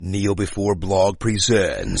Kneel Before Blog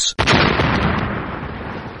presents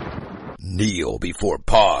Kneel Before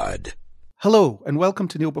Pod. Hello, and welcome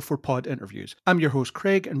to Kneel Before Pod interviews. I'm your host,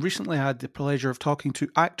 Craig, and recently I had the pleasure of talking to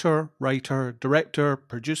actor, writer, director,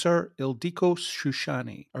 producer Ildilko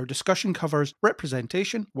Susany. Our discussion covers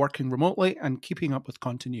representation, working remotely, and keeping up with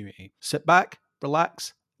continuity. Sit back,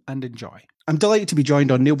 relax, and enjoy. I'm delighted to be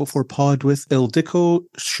joined on Kneel Before Pod with Ildilko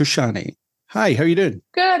Susany. Hi, how are you doing?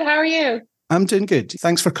 Good, how are you? I'm doing good.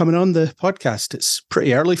 Thanks for coming on the podcast. It's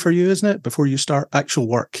pretty early for you, isn't it, before you start actual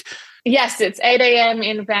work? Yes, it's 8 a.m.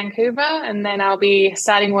 in Vancouver, and then I'll be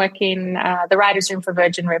starting work in the writer's room for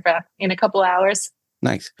Virgin River in a couple hours.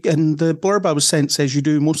 Nice. And the blurb I was sent says you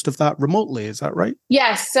do most of that remotely, is that right?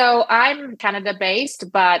 Yes, so I'm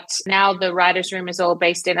Canada-based, but now the writer's room is all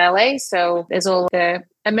based in LA, so there's all the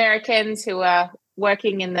Americans who are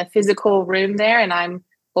working in the physical room there, and I'm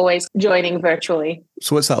always joining virtually.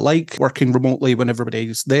 So what's that like, working remotely when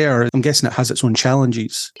everybody's there? I'm guessing it has its own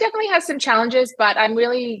challenges. It definitely has some challenges, but I'm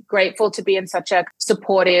really grateful to be in such a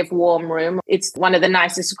supportive, warm room. It's one of the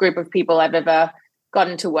nicest group of people I've ever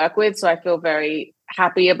gotten to work with, so I feel very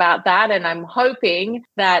happy about that. And I'm hoping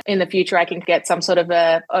that in the future I can get some sort of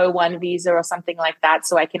a O1 visa or something like that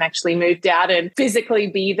so I can actually move down and physically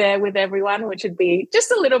be there with everyone, which would be just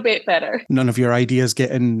a little bit better. None of your ideas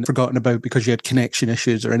getting forgotten about because you had connection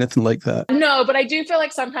issues or anything like that? No, but I do feel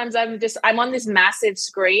like sometimes I'm on this massive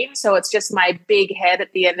screen, so it's just my big head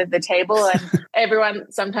at the end of the table, and everyone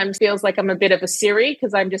sometimes feels like I'm a bit of a Siri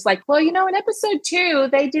because I'm just like, well, in episode 2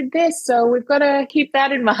 they did this, so we've got to keep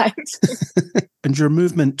that in mind. And your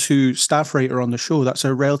movement to staff writer on the show, that's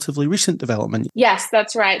a relatively recent development. Yes,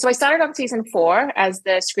 that's right. So I started on season 4 as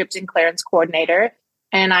the script and clearance coordinator,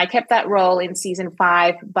 and I kept that role in season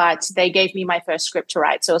 5, but they gave me my first script to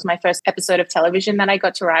write. So it was my first episode of television that I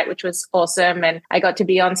got to write, which was awesome. And I got to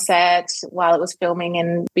be on set while it was filming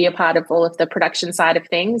and be a part of all of the production side of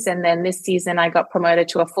things. And then this season, I got promoted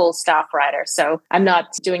to a full staff writer. So I'm not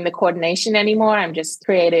doing the coordination anymore. I'm just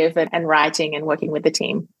creative and writing and working with the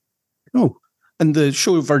team. Oh. And the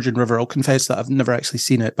show Virgin River, I'll confess that I've never actually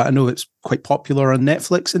seen it, but I know it's quite popular on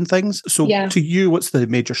Netflix and things. So To you, what's the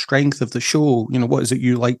major strength of the show? What is it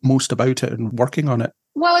you like most about it and working on it?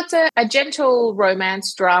 Well, it's a gentle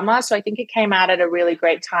romance drama. So I think it came out at a really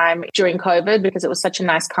great time during COVID because it was such a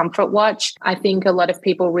nice comfort watch. I think a lot of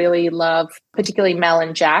people really love, particularly Mel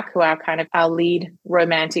and Jack, who are kind of our lead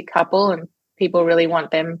romantic couple, and people really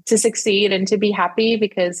want them to succeed and to be happy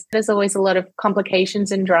because there's always a lot of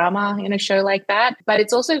complications and drama in a show like that. But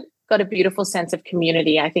it's also got a beautiful sense of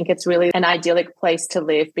community. I think it's really an idyllic place to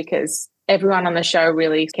live because everyone on the show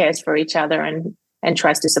really cares for each other and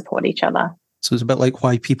tries to support each other. So it's a bit like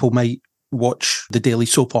why people might watch the daily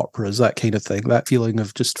soap operas, that kind of thing, that feeling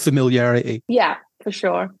of just familiarity. Yeah, for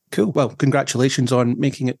sure. Cool. Well, congratulations on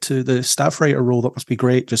making it to the staff writer role. That must be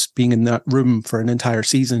great, just being in that room for an entire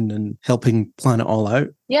season and helping plan it all out.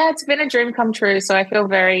 Yeah, it's been a dream come true. So I feel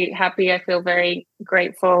very happy. I feel very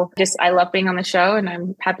grateful. I love being on the show and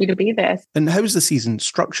I'm happy to be there. And how's the season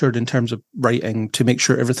structured in terms of writing to make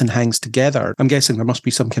sure everything hangs together? I'm guessing there must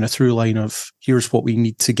be some kind of through line of here's what we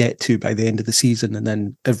need to get to by the end of the season. And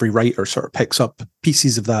then every writer sort of picks up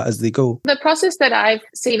pieces of that as they go. The process that I've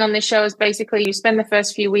seen on this show is basically you spend the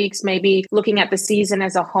first few weeks maybe looking at the season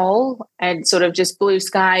as a whole and sort of just blue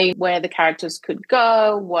sky where the characters could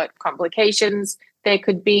go, what complications there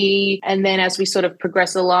could be. And then as we sort of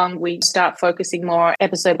progress along, we start focusing more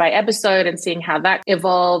episode by episode and seeing how that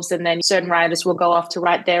evolves. And then certain writers will go off to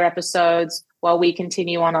write their episodes while we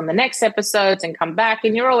continue on the next episodes and come back.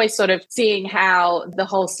 And you're always sort of seeing how the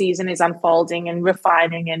whole season is unfolding and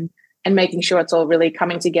refining and making sure it's all really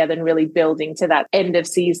coming together and really building to that end of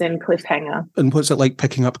season cliffhanger. And what's it like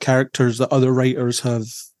picking up characters that other writers have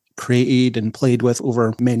created and played with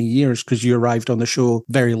over many years? Because you arrived on the show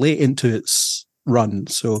very late into its run.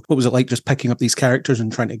 So what was it like just picking up these characters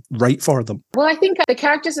and trying to write for them? Well, I think the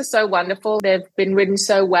characters are so wonderful. They've been written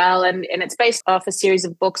so well. And it's based off a series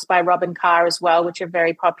of books by Robin Carr as well, which are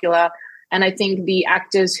very popular. And I think the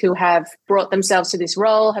actors who have brought themselves to this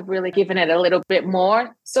role have really given it a little bit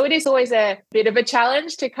more. So it is always a bit of a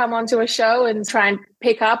challenge to come onto a show and try and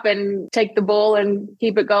pick up and take the ball and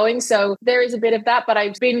keep it going. So there is a bit of that, but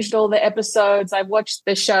I've binged all the episodes. I've watched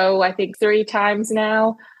the show, I think 3 times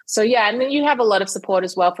now. So yeah, and then you have a lot of support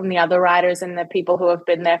as well from the other writers and the people who have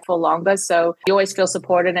been there for longer. So you always feel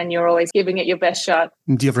supported and you're always giving it your best shot.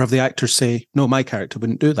 Do you ever have the actors say, no, my character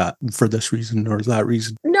wouldn't do that for this reason or that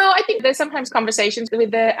reason? No, No, I think there's sometimes conversations with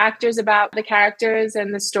the actors about the characters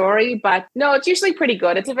and the story, but no, it's usually pretty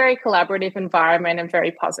good. It's a very collaborative environment and very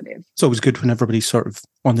positive. It's always good when everybody's sort of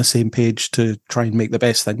on the same page to try and make the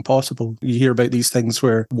best thing possible. You hear about these things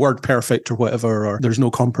where word perfect or whatever, or there's no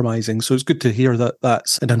compromising. So it's good to hear that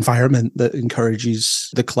that's an environment that encourages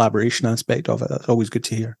the collaboration aspect of it. That's always good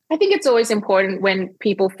to hear. I think it's always important when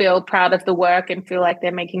people feel proud of the work and feel like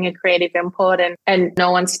they're making a creative input and no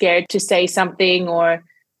one's scared to say something or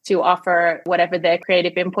to offer whatever their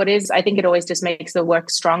creative input is. I think it always just makes the work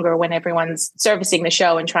stronger when everyone's servicing the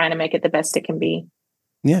show and trying to make it the best it can be.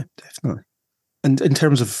 Yeah, definitely. And in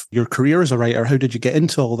terms of your career as a writer, how did you get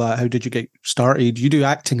into all that? How did you get started? You do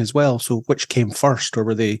acting as well. So which came first, or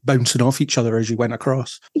were they bouncing off each other as you went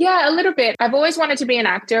across? Yeah, a little bit. I've always wanted to be an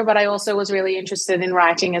actor, but I also was really interested in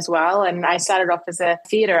writing as well. And I started off as a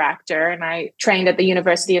theatre actor, and I trained at the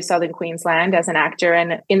University of Southern Queensland as an actor.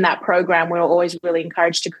 And in that program, we were always really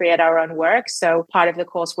encouraged to create our own work. So part of the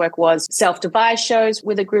coursework was self-devised shows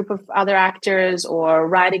with a group of other actors or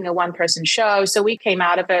writing a one-person show. So we came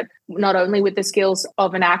out of it not only with the skills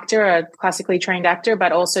of an actor, a classically trained actor,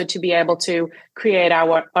 but also to be able to create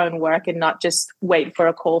our own work and not just wait for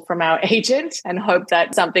a call from our agent and hope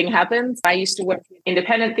that something happens. I used to work in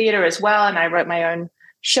independent theatre as well, and I wrote my own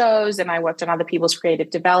shows and I worked on other people's creative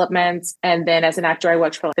developments. And then as an actor, I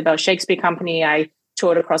worked for the Bell Shakespeare Company. I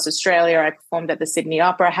toured across Australia. I performed at the Sydney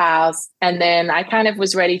Opera House. And then I kind of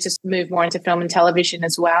was ready to move more into film and television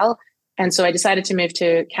as well. And so I decided to move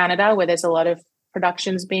to Canada, where there's a lot of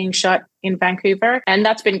productions being shot in Vancouver. And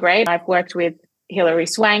that's been great. I've worked with Hilary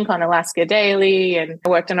Swank on Alaska Daily, and I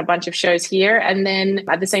worked on a bunch of shows here. And then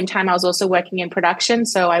at the same time, I was also working in production.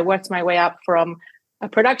 So I worked my way up from a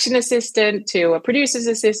production assistant to a producer's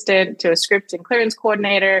assistant to a script and clearance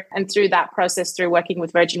coordinator. And through that process, through working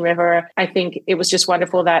with Virgin River, I think it was just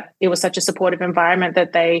wonderful that it was such a supportive environment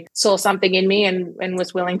that they saw something in me and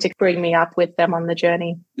was willing to bring me up with them on the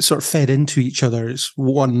journey. It sort of fed into each other. It's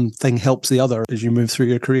one thing helps the other as you move through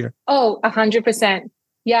your career. Oh, 100%.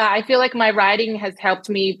 Yeah, I feel like my writing has helped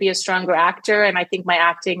me be a stronger actor, and I think my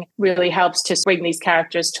acting really helps to bring these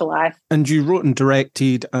characters to life. And you wrote and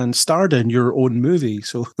directed and starred in your own movie,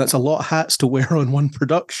 so that's a lot of hats to wear on one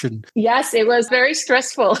production. Yes, it was very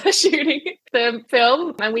stressful shooting the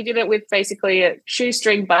film, and we did it with basically a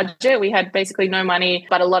shoestring budget. We had basically no money,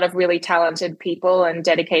 but a lot of really talented people and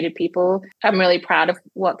dedicated people. I'm really proud of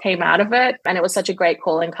what came out of it, and it was such a great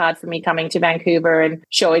calling card for me coming to Vancouver and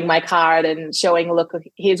showing my card and showing, look,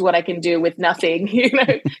 here's what I can do with nothing,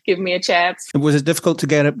 give me a chance. Was it difficult to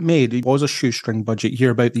get it made? It was a shoestring budget. You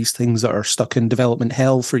hear about these things that are stuck in development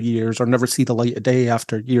hell for years or never see the light of day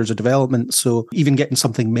after years of development. So even getting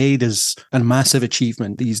something made is a massive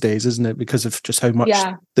achievement these days, isn't it? Because of just how much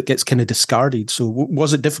that gets kind of discarded. So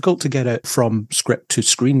was it difficult to get it from script to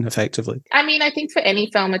screen effectively? I mean, I think for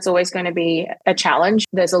any film, it's always going to be a challenge.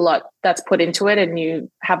 There's a lot that's put into it and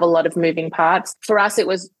you have a lot of moving parts. For us, it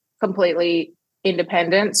was completely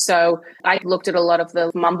independent. So I looked at a lot of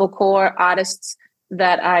the mumblecore artists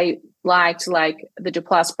that I liked, like the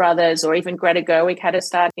Duplass brothers or even Greta Gerwig had a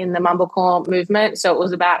start in the mumblecore movement. So it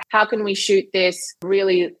was about how can we shoot this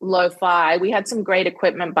really lo-fi. We had some great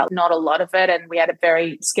equipment, but not a lot of it. And we had a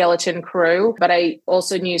very skeleton crew. But I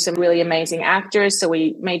also knew some really amazing actors. So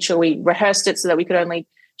we made sure we rehearsed it so that we could only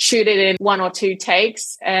shoot it in 1 or 2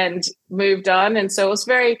 takes and moved on. And so it was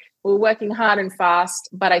we were working hard and fast,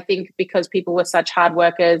 but I think because people were such hard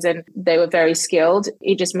workers and they were very skilled,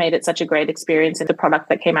 it just made it such a great experience. And the product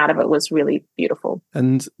that came out of it was really beautiful.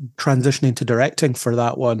 And transitioning to directing for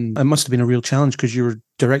that one, it must have been a real challenge because you were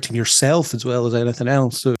directing yourself as well as anything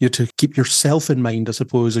else. So you had to keep yourself in mind, I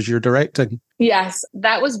suppose, as you're directing. Yes,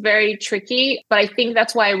 that was very tricky. But I think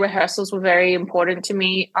that's why rehearsals were very important to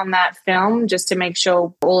me on that film, just to make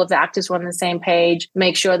sure all of the actors were on the same page,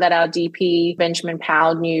 make sure that our DP, Benjamin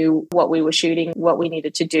Powell, knew what we were shooting, what we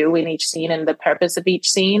needed to do in each scene and the purpose of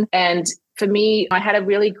each scene. And for me, I had a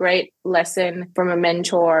really great lesson from a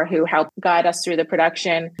mentor who helped guide us through the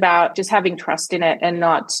production about just having trust in it and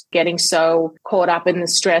not getting so caught up in the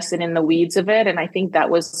stress and in the weeds of it. And I think that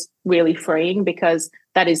was really freeing because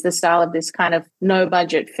that is the style of this kind of no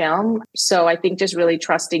budget film. So I think just really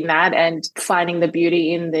trusting that and finding the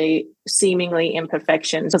beauty in the seemingly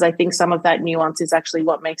imperfections, because I think some of that nuance is actually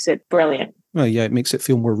what makes it brilliant. Well, yeah, it makes it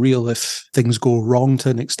feel more real if things go wrong to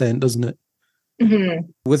an extent, doesn't it? Mhm.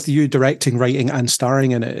 With you directing, writing, and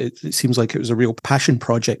starring in it, it seems like it was a real passion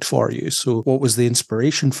project for you. So what was the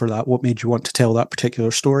inspiration for that? What made you want to tell that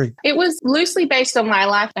particular story? It was loosely based on my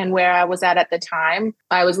life and where I was at the time.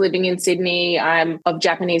 I was living in Sydney. I'm of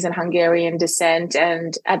Japanese and Hungarian descent.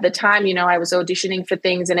 And at the time, I was auditioning for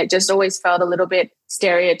things and it just always felt a little bit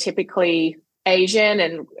stereotypically Asian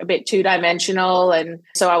and a bit two-dimensional. And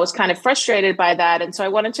so I was kind of frustrated by that. And so I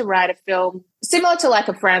wanted to write a film similar to like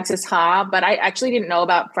a Frances Ha, but I actually didn't know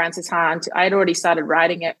about Frances Ha. I had already started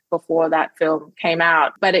writing it before that film came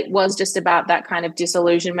out. But it was just about that kind of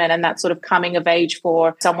disillusionment and that sort of coming of age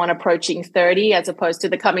for someone approaching 30, as opposed to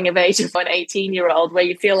the coming of age of an 18-year-old, where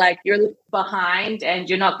you feel like you're behind and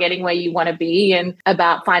you're not getting where you want to be, and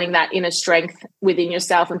about finding that inner strength within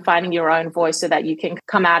yourself and finding your own voice so that you can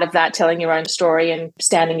come out of that telling your own story and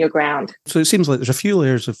standing your ground. So it seems like there's a few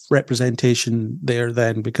layers of representation there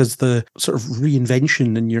then, because the sort of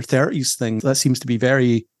reinvention in your 30s thing, that seems to be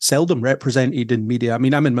very seldom represented in media. I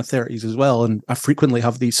mean, I'm in my 30s as well, and I frequently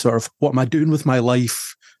have these sort of, what am I doing with my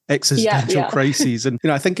life, existential crises. And,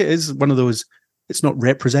 I think it is one of those, it's not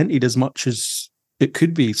represented as much as it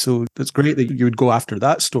could be. So it's great that you would go after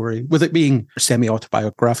that story. With it being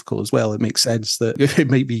semi-autobiographical as well, it makes sense that it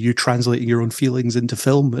might be you translating your own feelings into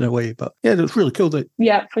film in a way. But yeah, it's really cool that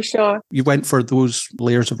for sure you went for those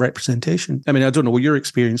layers of representation. I mean, I don't know what your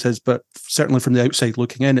experience is, but certainly from the outside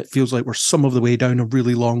looking in, it feels like we're some of the way down a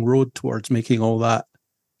really long road towards making all that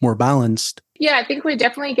more balanced. Yeah, I think we're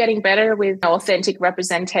definitely getting better with authentic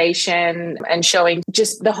representation and showing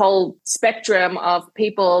just the whole spectrum of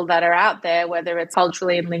people that are out there, whether it's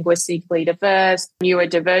culturally and linguistically diverse,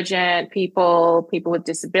 neurodivergent people, people with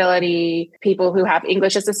disability, people who have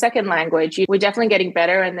English as a second language. We're definitely getting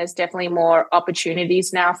better, and there's definitely more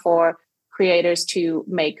opportunities now for creators to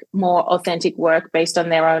make more authentic work based on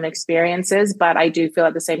their own experiences. But I do feel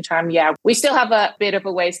at the same time, we still have a bit of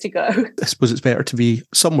a ways to go. I suppose it's better to be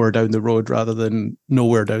somewhere down the road rather than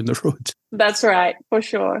nowhere down the road. That's right, for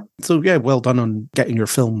sure. So yeah, well done on getting your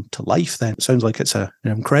film to life then. It sounds like it's an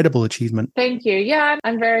incredible achievement. Thank you. Yeah,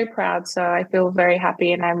 I'm very proud. So I feel very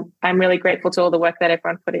happy, and I'm really grateful to all the work that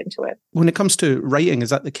everyone put into it. When it comes to writing, is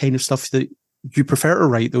that the kind of stuff that you prefer to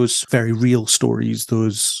write, those very real stories,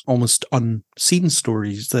 those almost unseen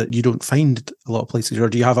stories that you don't find a lot of places? Or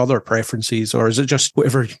do you have other preferences, or is it just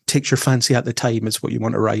whatever takes your fancy at the time is what you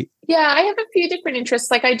want to write? Yeah, I have a few different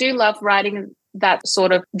interests. Like I do love writing that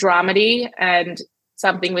sort of dramedy and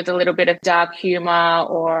something with a little bit of dark humor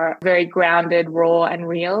or very grounded, raw and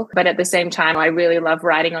real. But at the same time, I really love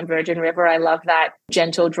writing on Virgin River. I love that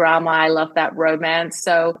gentle drama. I love that romance.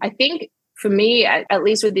 So I think for me, at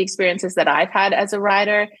least with the experiences that I've had as a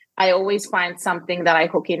writer, I always find something that I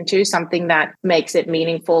hook into, something that makes it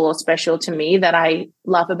meaningful or special to me that I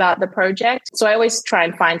love about the project. So I always try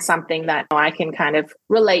and find something that I can kind of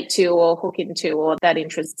relate to or hook into or that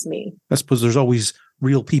interests me. I suppose there's always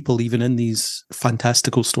real people even in these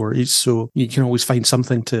fantastical stories, so you can always find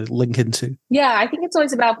something to link into. Yeah, I think it's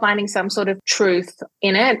always about finding some sort of truth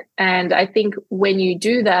in it. And I think when you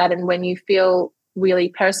do that and when you feel really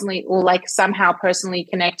personally or like somehow personally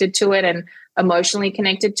connected to it and emotionally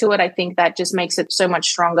connected to it, I think that just makes it so much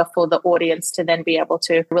stronger for the audience to then be able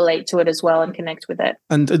to relate to it as well and connect with it.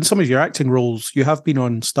 And in some of your acting roles, you have been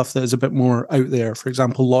on stuff that is a bit more out there. For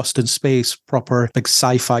example, Lost in Space, proper big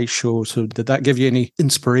sci-fi show. So did that give you any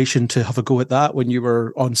inspiration to have a go at that when you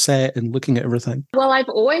were on set and looking at everything? Well, I've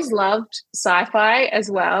always loved sci-fi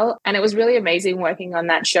as well. And it was really amazing working on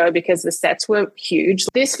that show because the sets were huge.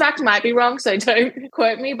 This fact might be wrong, so don't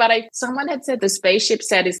quote me, but someone had said the spaceship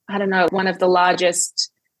set is, I don't know, one of the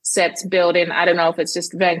largest sets built in, I don't know if it's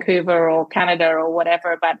just Vancouver or Canada or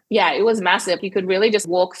whatever, but yeah, it was massive. You could really just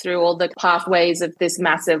walk through all the pathways of this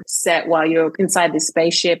massive set while you're inside this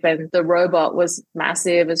spaceship, and the robot was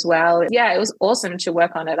massive as well. Yeah, it was awesome to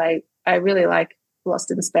work on it. I really like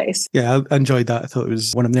Lost in Space. Yeah, I enjoyed that. I thought it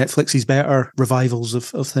was one of Netflix's better revivals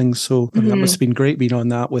of things. So I mean, that must have been great being on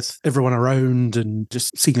that with everyone around and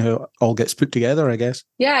just seeing how it all gets put together, I guess.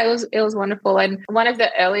 Yeah, it was wonderful. And one of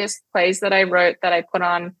the earliest plays that I wrote that I put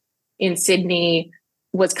on in Sydney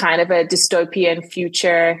was kind of a dystopian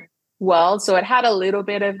future world. So it had a little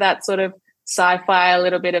bit of that sort of sci-fi, a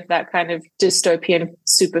little bit of that kind of dystopian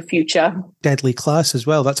super future. Deadly Class as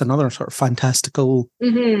well. That's another sort of fantastical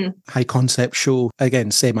high concept show.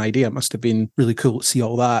 Again, same idea. It must have been really cool to see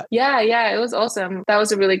all that. Yeah, it was awesome. That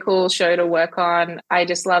was a really cool show to work on. I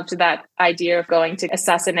just loved that idea of going to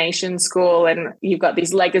assassination school and you've got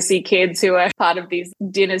these legacy kids who are part of these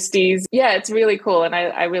dynasties. Yeah, it's really cool. And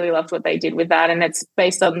I really loved what they did with that. And it's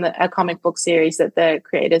based on a comic book series that the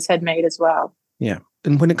creators had made as well. Yeah.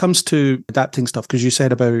 And when it comes to adapting stuff, because you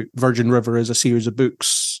said about Virgin River as a series of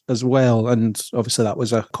books as well, and obviously that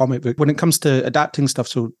was a comic book. When it comes to adapting stuff,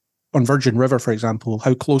 so on Virgin River, for example,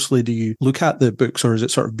 how closely do you look at the books, or is it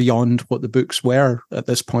sort of beyond what the books were at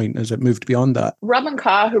this point? Has it moved beyond that? Robin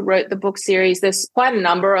Carr, who wrote the book series, there's quite a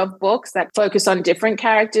number of books that focus on different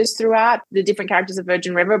characters throughout, the different characters of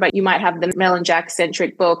Virgin River, but you might have the Mel and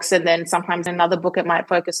Jack-centric books, and then sometimes another book, it might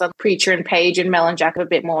focus on Preacher and Paige, and Mel and Jack a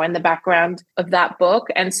bit more in the background of that book.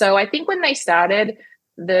 And so I think when they started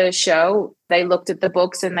the show, they looked at the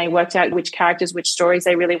books and they worked out which characters, which stories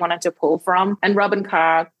they really wanted to pull from. And Robin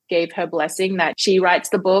Carr gave her blessing that she writes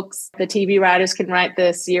the books, the TV writers can write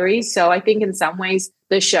the series. So I think in some ways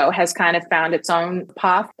the show has kind of found its own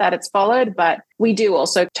path that it's followed, but we do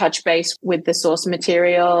also touch base with the source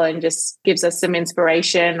material and just gives us some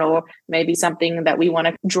inspiration or maybe something that we want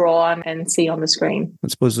to draw on and see on the screen. I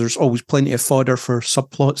suppose there's always plenty of fodder for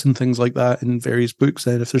subplots and things like that in various books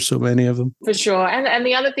then, if there's so many of them. For sure. And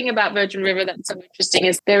the other thing about Virgin River that's so interesting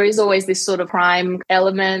is there is always this sort of crime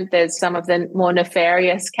element. There's some of the more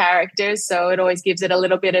nefarious characters, so it always gives it a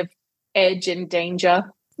little bit of edge and danger.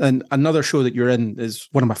 And another show that you're in is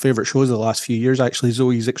one of my favourite shows of the last few years, actually,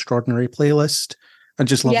 Zoe's Extraordinary Playlist. I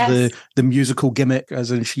just love the musical gimmick, as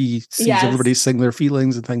in she sees everybody sing their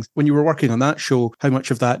feelings and things. When you were working on that show, how much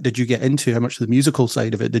of that did you get into? How much of the musical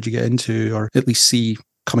side of it did you get into, or at least see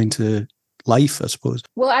coming to life, I suppose?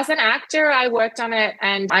 Well, as an actor, I worked on it,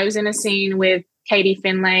 and I was in a scene with Katie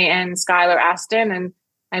Finlay and Skylar Aston. And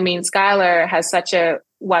I mean, Skylar has such a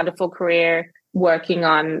wonderful career working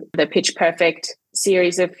on the Pitch Perfect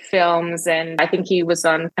series of films, and I think he was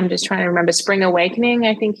on, I'm just trying to remember, Spring Awakening,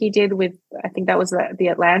 I think he did with, I think that was the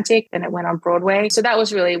Atlantic, and it went on Broadway. So that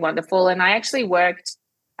was really wonderful. And I actually worked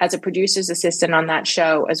as a producer's assistant on that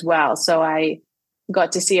show as well. So I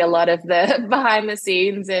got to see a lot of the behind the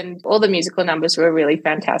scenes, and all the musical numbers were really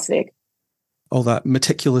fantastic. All that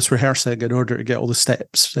meticulous rehearsing in order to get all the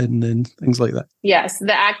steps in and things like that. Yes,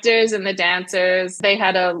 the actors and the dancers, they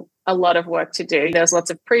had a lot of work to do. There's lots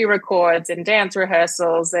of pre-records and dance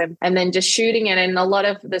rehearsals and then just shooting it. And a lot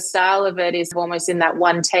of the style of it is almost in that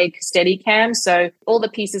one take steady cam. So all the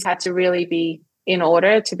pieces had to really be in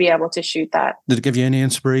order to be able to shoot that. Did it give you any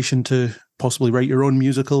inspiration to possibly write your own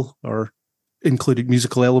musical or included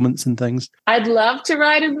musical elements and things? I'd love to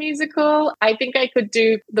write a musical. I think I could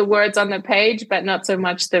do the words on the page, but not so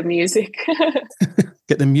much the music.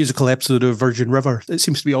 Get the musical episode of Virgin River. It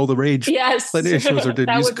seems to be all the rage. Yes. Plenty of shows are doing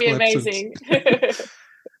that musical would be amazing.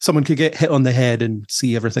 Someone could get hit on the head and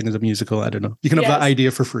see everything as a musical. I don't know. You can have that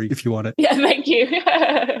idea for free if you want it. Yeah, thank you.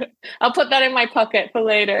 I'll put that in my pocket for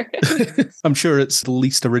later. I'm sure it's the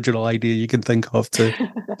least original idea you can think of to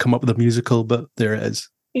come up with a musical, but there it is.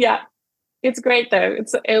 Yeah. It's great though.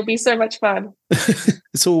 It'll be so much fun.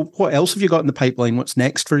 So what else have you got in the pipeline? What's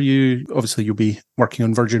next for you? Obviously you'll be working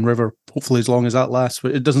on Virgin River, hopefully as long as that lasts,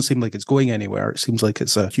 but it doesn't seem like it's going anywhere. It seems like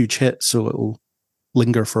it's a huge hit, so it'll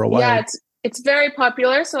linger for a while. Yeah, it's very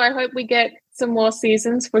popular, so I hope we get some more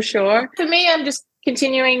seasons for sure. For me, I'm just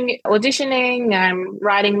continuing auditioning. I'm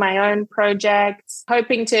writing my own projects,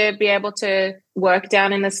 hoping to be able to work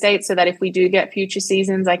down in the States so that if we do get future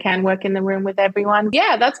seasons, I can work in the room with everyone.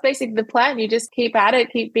 Yeah, that's basically the plan. You just keep at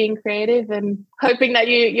it, keep being creative and hoping that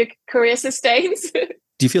your career sustains. Do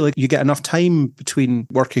you feel like you get enough time between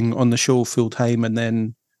working on the show full time and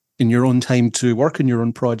then in your own time to work on your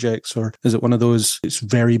own projects? Or is it one of those, it's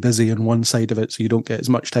very busy on one side of it so you don't get as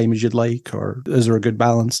much time as you'd like? Or is there a good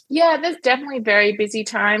balance? Yeah, there's definitely very busy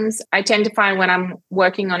times. I tend to find when I'm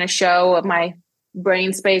working on a show, my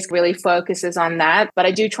brain space really focuses on that. But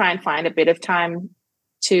I do try and find a bit of time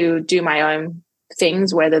to do my own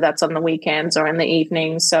things, whether that's on the weekends or in the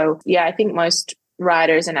evenings. So yeah, I think most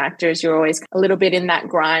writers and actors, you're always a little bit in that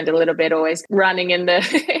grind, a little bit always running in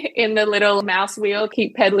the in the little mouse wheel,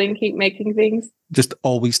 keep pedaling, keep making things. Just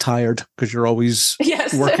always tired because you're always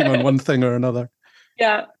working on one thing or another.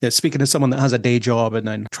 Yeah. Speaking of someone that has a day job and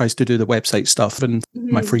then tries to do the website stuff in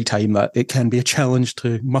my free time, that it can be a challenge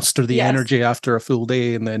to muster the energy after a full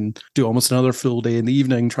day and then do almost another full day in the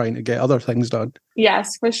evening trying to get other things done.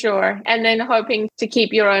 Yes, for sure. And then hoping to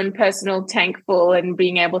keep your own personal tank full and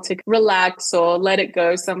being able to relax or let it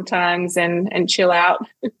go sometimes and chill out.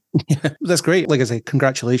 Yeah, that's great. Like I say,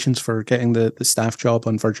 congratulations for getting the staff job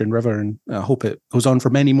on Virgin River, and I hope it goes on for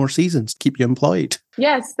many more seasons. Keep you employed.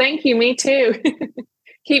 Yes, thank you. Me too.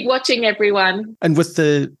 Keep watching, everyone. And with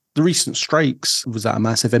the recent strikes, was that a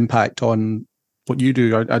massive impact on what you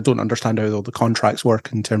do? I don't understand how all the contracts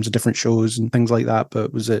work in terms of different shows and things like that,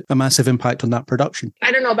 but was it a massive impact on that production?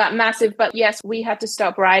 I don't know about massive, but yes, we had to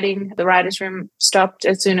stop writing. The writers' room stopped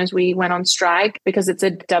as soon as we went on strike because it's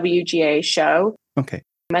a WGA show. Okay.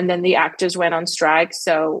 And then the actors went on strike.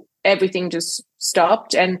 So everything just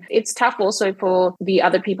stopped. And it's tough also for the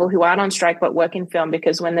other people who aren't on strike but work in film,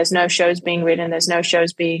 because when there's no shows being written, there's no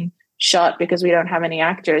shows being shot because we don't have any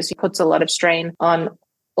actors. It puts a lot of strain on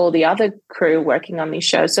all the other crew working on these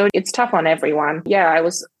shows. So it's tough on everyone. Yeah, I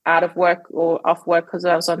was out of work or off work because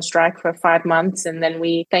I was on strike for 5 months. And then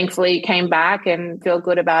we thankfully came back and feel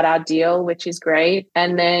good about our deal, which is great.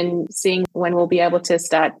 And then seeing when we'll be able to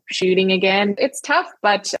start shooting again. It's tough,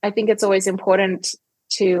 but I think it's always important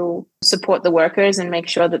to support the workers and make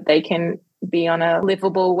sure that they can be on a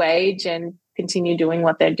livable wage and continue doing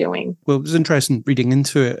what they're doing. Well, it was interesting reading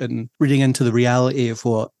into it and reading into the reality of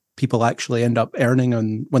what people actually end up earning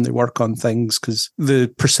on when they work on things, because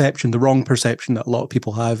the wrong perception that a lot of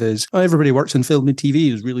people have is, oh, everybody works in film and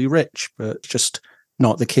TV is really rich, but it's just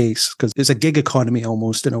not the case, because it's a gig economy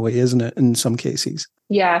almost in a way, isn't it, in some cases?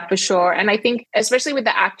 Yeah, for sure. And I think, especially with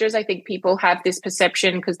the actors, I think people have this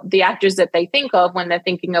perception, because the actors that they think of when they're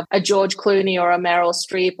thinking of a George Clooney or a Meryl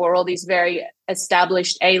Streep or all these very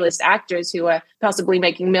established A-list actors who are possibly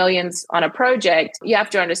making millions on a project, you have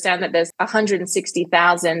to understand that there's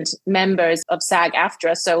 160,000 members of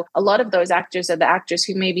SAG-AFTRA. So a lot of those actors are the actors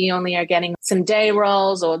who maybe only are getting some day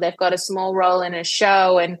roles, or they've got a small role in a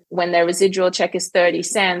show. And when their residual check is 30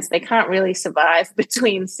 cents, they can't really survive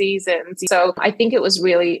between seasons. So I think it was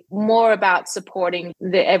really more about supporting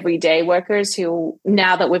the everyday workers who,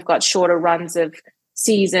 now that we've got shorter runs of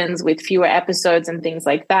seasons with fewer episodes and things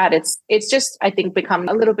like that, it's just, I think, become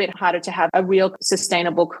a little bit harder to have a real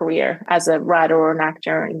sustainable career as a writer or an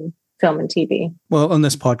actor in film and TV. Well, on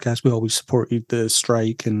this podcast, we always supported the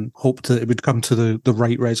strike and hoped that it would come to the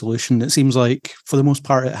right resolution. It seems like, for the most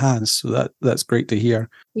part, it has. So that's great to hear.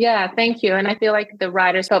 Yeah, thank you. And I feel like the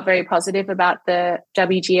writers felt very positive about the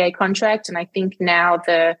WGA contract. And I think now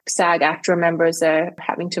the SAG-AFTRA members are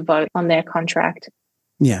having to vote on their contract.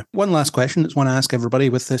 Yeah. One last question that's one I ask everybody,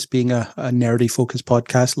 with this being a nerdy focused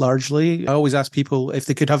podcast largely. I always ask people if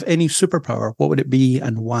they could have any superpower, what would it be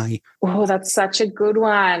and why? Oh, that's such a good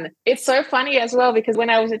one. It's so funny as well, because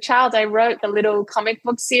when I was a child, I wrote a little comic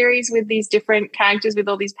book series with these different characters with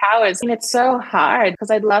all these powers. And it's so hard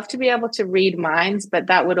because I'd love to be able to read minds, but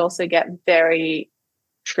that would also get very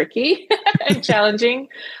tricky and challenging.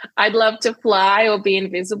 I'd love to fly or be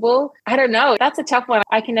invisible. I don't know. That's a tough one.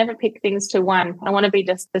 I can never pick things to one. I want to be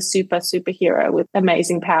just the superhero with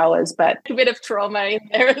amazing powers, but a bit of trauma in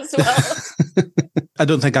there as well. I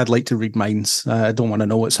don't think I'd like to read minds. I don't want to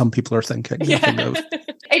know what some people are thinking. Yeah.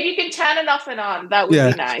 If you can turn it off and on, that would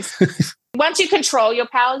be nice. Once you control your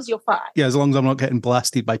powers, you're fine. Yeah, as long as I'm not getting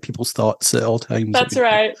blasted by people's thoughts at all times. That's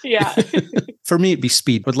right. Yeah. For me, it'd be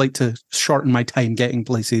speed. I'd like to shorten my time getting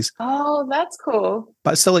places. Oh, that's cool.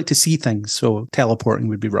 But I still like to see things, so teleporting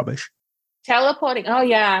would be rubbish. Teleporting? Oh,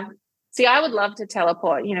 yeah. See, I would love to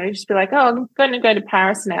teleport. Just be like, oh, I'm going to go to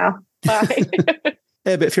Paris now. Bye.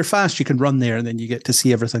 Yeah, but if you're fast, you can run there and then you get to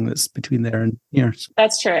see everything that's between there and here.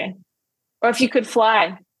 That's true. Or if you could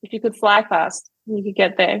fly fast, you could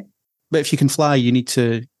get there. But if you can fly, you need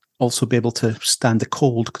to also be able to stand the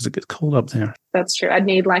cold, because it gets cold up there. That's true. I'd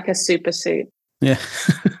need like a super suit. Yeah.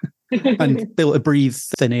 And be able to breathe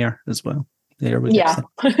thin air as well. The air would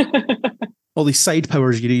all these side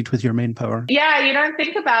powers you need with your main power. Yeah, you don't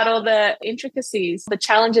think about all the intricacies, the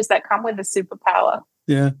challenges that come with a superpower.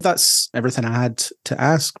 Yeah, that's everything I had to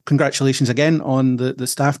ask. Congratulations again on the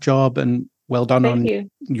staff job, and well done on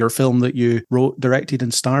your film that you wrote, directed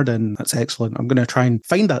and starred in. That's excellent. I'm going to try and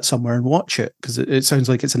find that somewhere and watch it, because it sounds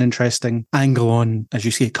like it's an interesting angle on, as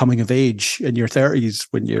you say, coming of age in your 30s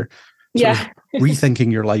when you're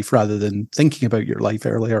rethinking your life rather than thinking about your life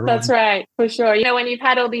earlier. That's right, for sure. When you've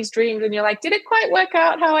had all these dreams and you're like, did it quite work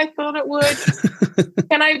out how I thought it would?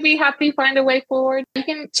 Can I be happy, find a way forward? You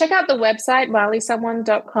can check out the website,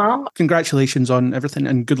 marleysomeone.com. Congratulations on everything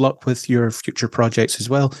and good luck with your future projects as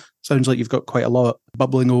well. Sounds like you've got quite a lot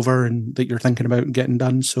bubbling over and that you're thinking about getting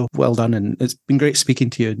done. So well done. And it's been great speaking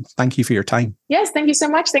to you. Thank you for your time. Yes, thank you so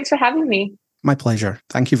much. Thanks for having me. My pleasure.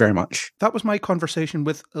 Thank you very much. That was my conversation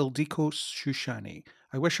with Ildilko Susany.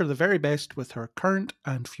 I wish her the very best with her current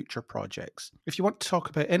and future projects. If you want to talk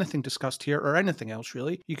about anything discussed here or anything else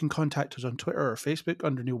really, you can contact us on Twitter or Facebook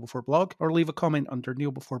under Kneel Before Blog, or leave a comment under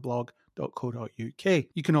kneelbeforeblog.co.uk.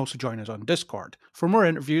 You can also join us on Discord. For more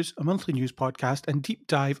interviews, a monthly news podcast, and deep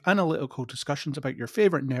dive analytical discussions about your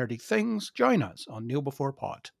favourite nerdy things, join us on Kneel Before Pod.